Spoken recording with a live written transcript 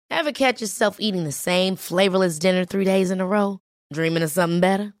Ever catch yourself eating the same flavorless dinner 3 days in a row? Dreaming of something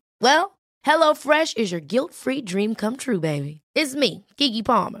better? Well, HelloFresh is your guilt-free dream come true, baby. It's me, Keke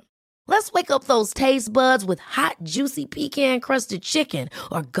Palmer. Let's wake up those taste buds with hot, juicy pecan-crusted chicken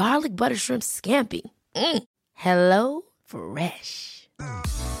or garlic butter shrimp scampi. Hello Fresh.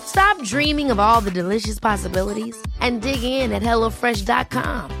 Stop dreaming of all the delicious possibilities and dig in at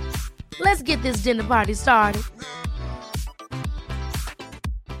HelloFresh.com. Let's get this dinner party started.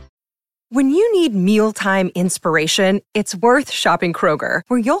 When you need mealtime inspiration, it's worth shopping Kroger,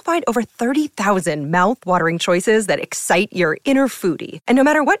 where you'll find over 30,000 mouth-watering choices that excite your inner foodie. And no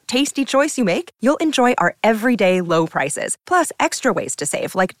matter what tasty choice you make, you'll enjoy our everyday low prices, plus extra ways to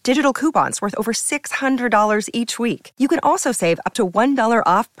save, like digital coupons worth over $600 each week. You can also save up to $1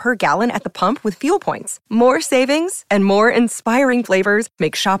 off per gallon at the pump with fuel points. More savings and more inspiring flavors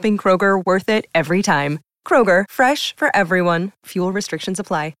make shopping Kroger worth it every time. Kroger, fresh for everyone. Fuel restrictions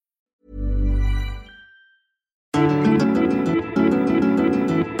apply.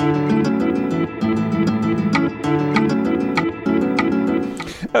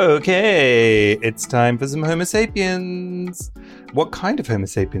 Okay, it's time for some Homo sapiens. What kind of Homo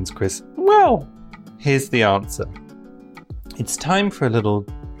sapiens, Chris? Well, here's the answer. It's time for a little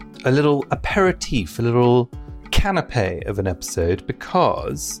aperitif, a little canapé of an episode,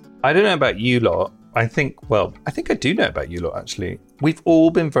 because I don't know about you lot. I think I do know about you lot, actually. We've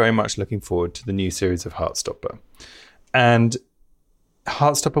all been very much looking forward to the new series of Heartstopper. And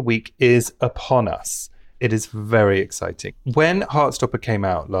Heartstopper week is upon us. It is very exciting. When Heartstopper came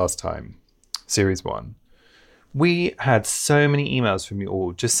out last time, Series 1, we had so many emails from you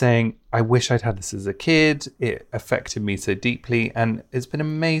all just saying, I wish I'd had this as a kid. It affected me so deeply. And it's been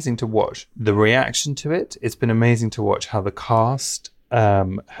amazing to watch the reaction to it. It's been amazing to watch how the cast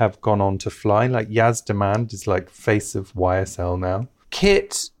have gone on to fly. Like Yaz Demand is like face of YSL now.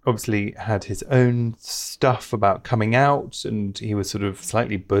 Kit obviously had his own stuff about coming out, and he was sort of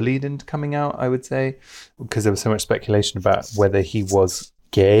slightly bullied into coming out, I would say, because there was so much speculation about whether he was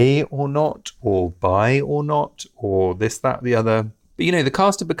gay or not, or bi or not, or this, that, the other. But, you know, the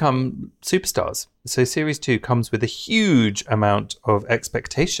cast have become superstars. So Series 2 comes with a huge amount of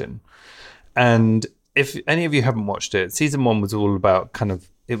expectation. And if any of you haven't watched it, Season 1 was all about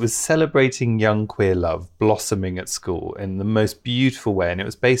it was celebrating young queer love blossoming at school in the most beautiful way. And it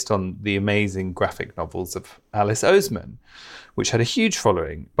was based on the amazing graphic novels of Alice Oseman, which had a huge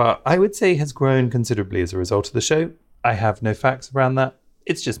following, but I would say has grown considerably as a result of the show. I have no facts around that.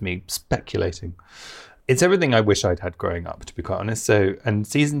 It's just me speculating. It's everything I wish I'd had growing up, to be quite honest. And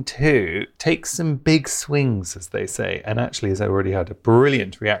Season 2 takes some big swings, as they say, and actually has already had a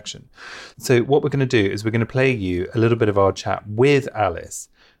brilliant reaction. So what we're going to do is we're going to play you a little bit of our chat with Alice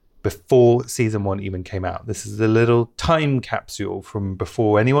before Season 1 even came out. This is a little time capsule from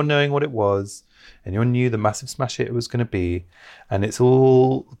before anyone knowing what it was, anyone knew the massive smash hit it was going to be. And it's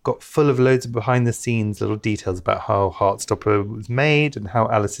all got full of loads of behind the scenes little details about how Heartstopper was made and how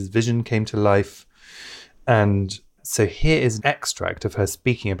Alice's vision came to life. And so here is an extract of her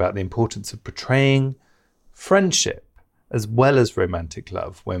speaking about the importance of portraying friendship as well as romantic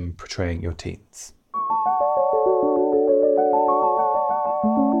love when portraying your teens.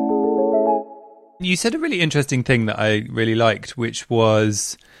 You said a really interesting thing that I really liked, which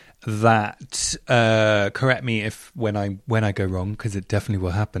was that, correct me if when I go wrong, because it definitely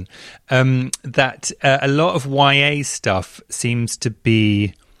will happen, that a lot of YA stuff seems to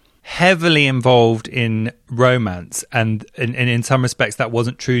be heavily involved in romance, and in some respects that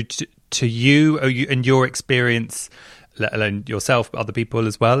wasn't true to you and your experience, let alone yourself, but other people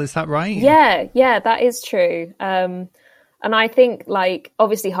as well. Is that right? Yeah, that is true. And I think, like,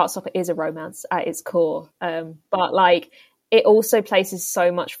 obviously Heartstopper is a romance at its core, but like it also places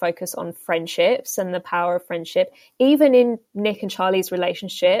so much focus on friendships and the power of friendship. Even in Nick and Charlie's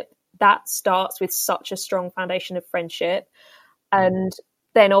relationship, that starts with such a strong foundation of friendship. And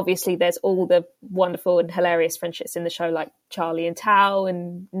then obviously there's all the wonderful and hilarious friendships in the show, like Charlie and Tao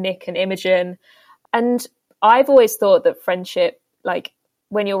and Nick and Imogen. And I've always thought that friendship, like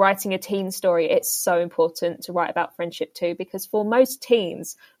when you're writing a teen story, it's so important to write about friendship too, because for most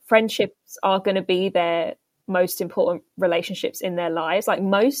teens, friendships are going to be their most important relationships in their lives. Like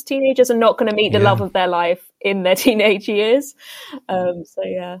most teenagers are not going to meet the love of their life in their teenage years. So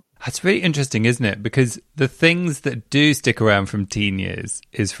yeah. That's really interesting, isn't it? Because the things that do stick around from teen years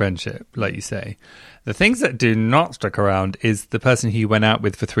is friendship, like you say. The things that do not stick around is the person who you went out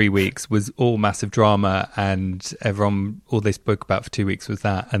with for 3 weeks was all massive drama, and everyone, all they spoke about for 2 weeks was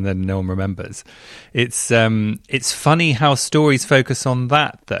that, and then no one remembers. It's funny how stories focus on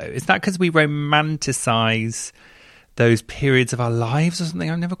that, though. Is that because we romanticize those periods of our lives or something.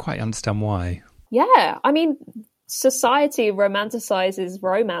 I never quite understand why. Yeah, I mean, society romanticizes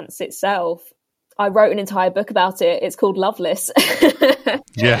romance itself. I wrote an entire book about it. It's called Loveless.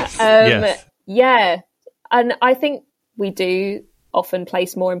 Yes. Yes. Yeah. And I think we do often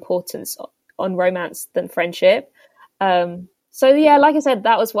place more importance on romance than friendship. So yeah, like I said,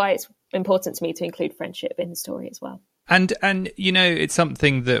 that was why it's important to me to include friendship in the story as well. And you know, it's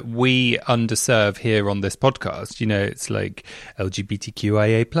something that we underserve here on this podcast. You know, it's like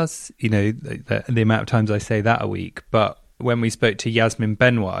LGBTQIA+, you know, the amount of times I say that a week. But when we spoke to Yasmin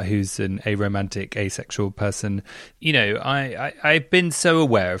Benoit, who's an aromantic, asexual person, you know, I've been so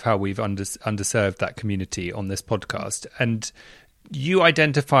aware of how we've underserved that community on this podcast. And you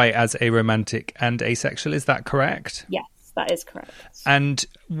identify as aromantic and asexual, is that correct? Yes, that is correct. And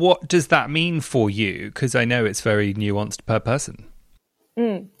what does that mean for you? Because I know it's very nuanced per person.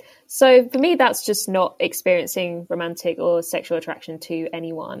 So for me, that's just not experiencing romantic or sexual attraction to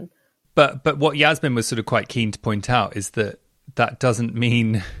anyone. But what Yasmin was sort of quite keen to point out is that doesn't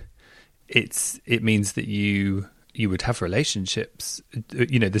mean it means that you would have relationships.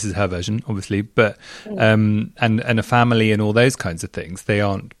 You know, this is her version, obviously, but and a family and all those kinds of things. They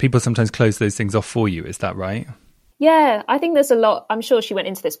aren't. People sometimes close those things off for you. Is that right? Yeah, I think there's a lot. I'm sure she went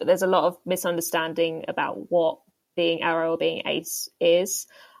into this, but there's a lot of misunderstanding about what being aro or being ace is.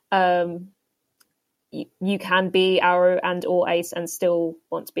 You can be aro and or ace and still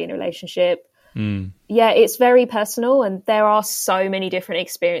want to be in a relationship. Yeah, it's very personal, and there are so many different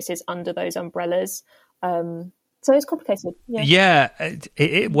experiences under those umbrellas. So it's complicated. Yeah.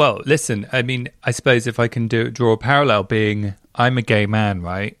 Well, listen, I mean, I suppose if I can draw a parallel, being I'm a gay man,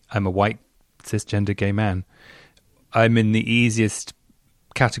 right? I'm a white cisgender gay man. I'm in the easiest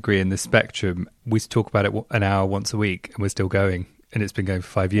category in the spectrum. We talk about it an hour once a week, and we're still going. And it's been going for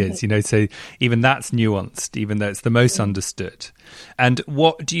 5 years, you know, so even that's nuanced, even though it's the most understood. And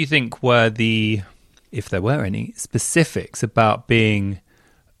what do you think were if there were any, specifics about being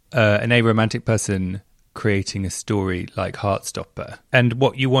an aromantic person creating a story like Heartstopper, and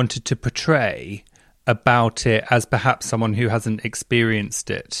what you wanted to portray about it as perhaps someone who hasn't experienced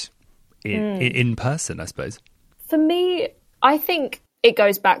it in person, I suppose? For me, I think it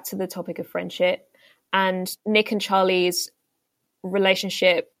goes back to the topic of friendship, and Nick and Charlie's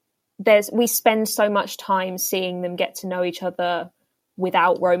relationship. We spend so much time seeing them get to know each other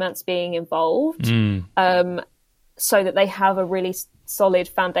without romance being involved, so that they have a really solid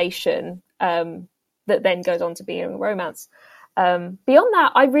foundation that then goes on to being a romance. Beyond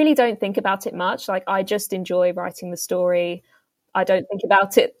that, I really don't think about it much. Like, I just enjoy writing the story. I don't think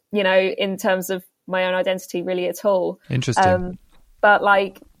about it, you know, in terms of my own identity really at all. Interesting. But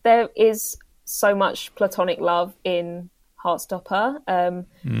like, there is so much platonic love in Heartstopper.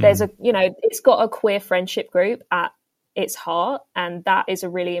 There's it's got a queer friendship group at its heart, and that is a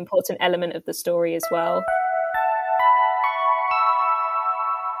really important element of the story as well.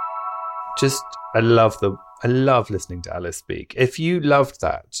 I love listening to Alice speak. If you loved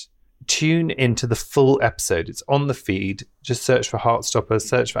that, tune into the full episode. It's on the feed. Just search for Heartstopper,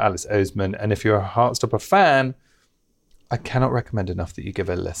 search for Alice Oseman. And if you're a Heartstopper fan, I cannot recommend enough that you give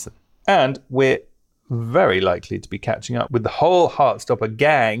it a listen. And we're very likely to be catching up with the whole Heartstopper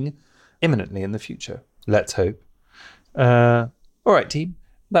gang imminently in the future. Let's hope. All right, team.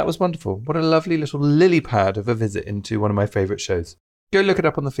 That was wonderful. What a lovely little lily pad of a visit into one of my favourite shows. Go look it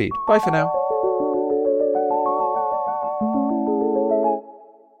up on the feed. Bye for now.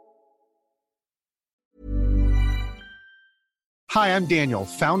 Hi, I'm Daniel,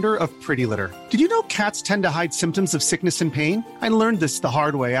 founder of Pretty Litter. Did you know cats tend to hide symptoms of sickness and pain? I learned this the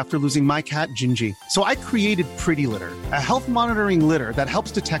hard way after losing my cat, Gingy. So I created Pretty Litter, a health monitoring litter that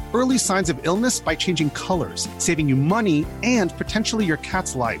helps detect early signs of illness by changing colors, saving you money and potentially your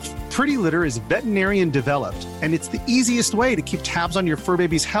cat's life. Pretty Litter is veterinarian developed, and it's the easiest way to keep tabs on your fur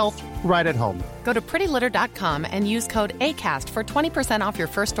baby's health right at home. Go to prettylitter.com and use code ACAST for 20% off your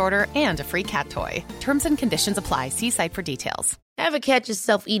first order and a free cat toy. Terms and conditions apply. See site for details. Ever catch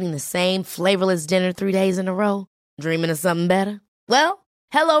yourself eating the same flavorless dinner 3 days in a row? Dreaming of something better? Well,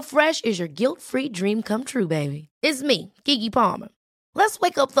 HelloFresh is your guilt-free dream come true, baby. It's me, Keke Palmer. Let's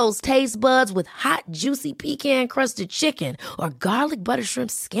wake up those taste buds with hot, juicy pecan-crusted chicken or garlic butter shrimp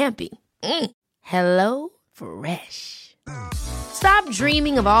scampi. Hello Fresh. Stop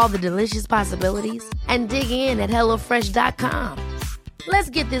dreaming of all the delicious possibilities and dig in at HelloFresh.com. Let's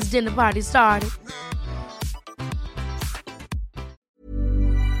get this dinner party started.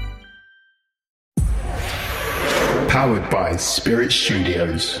 Powered by Spirit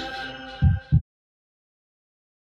Studios.